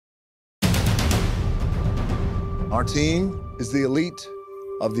Our team is the elite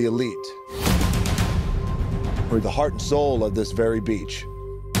of the elite. We're the heart and soul of this very beach.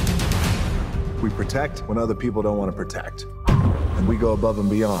 We protect when other people don't want to protect. And we go above and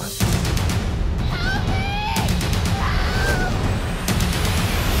beyond.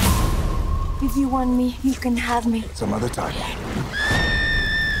 If you want me, you can have me. Some other time.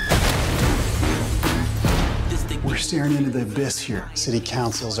 We're staring into the abyss here. City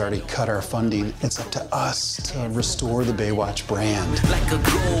Council's already cut our funding. It's up to us to restore the Baywatch brand. Like a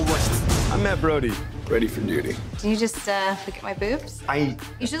gold rush. I'm Matt Brody, ready for duty. Can you just look at my boobs?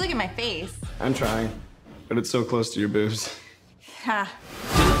 You should look at my face. I'm trying, but it's so close to your boobs. Ha.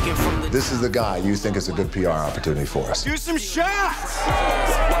 This is the guy you think is a good PR opportunity for us. Do some shots!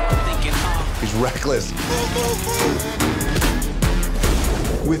 He's reckless.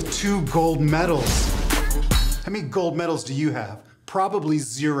 With 2 gold medals. How many gold medals do you have? Probably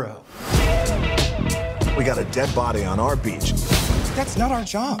 0. We got a dead body on our beach. That's not our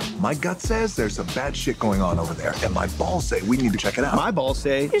job. My gut says there's some bad shit going on over there, and my balls say we need to check it out. My balls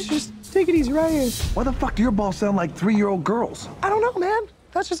say, you should just take it easy right here. Why the fuck do your balls sound like 3-year-old girls? I don't know, man.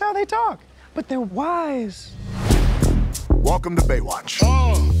 That's just how they talk. But they're wise. Welcome to Baywatch.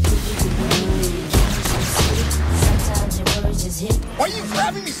 Why are you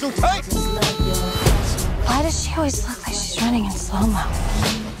grabbing me so tight? Why does she always look like she's running in slow-mo?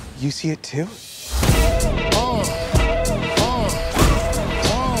 You see it too?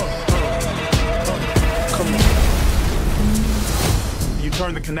 Come on. You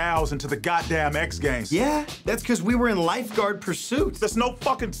turned the canals into the goddamn X Games. Yeah, that's because we were in lifeguard pursuit. There's no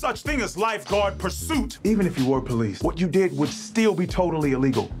fucking such thing as lifeguard pursuit. Even if you were police, what you did would still be totally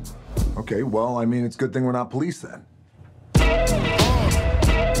illegal. Okay, well, I mean, it's a good thing we're not police then.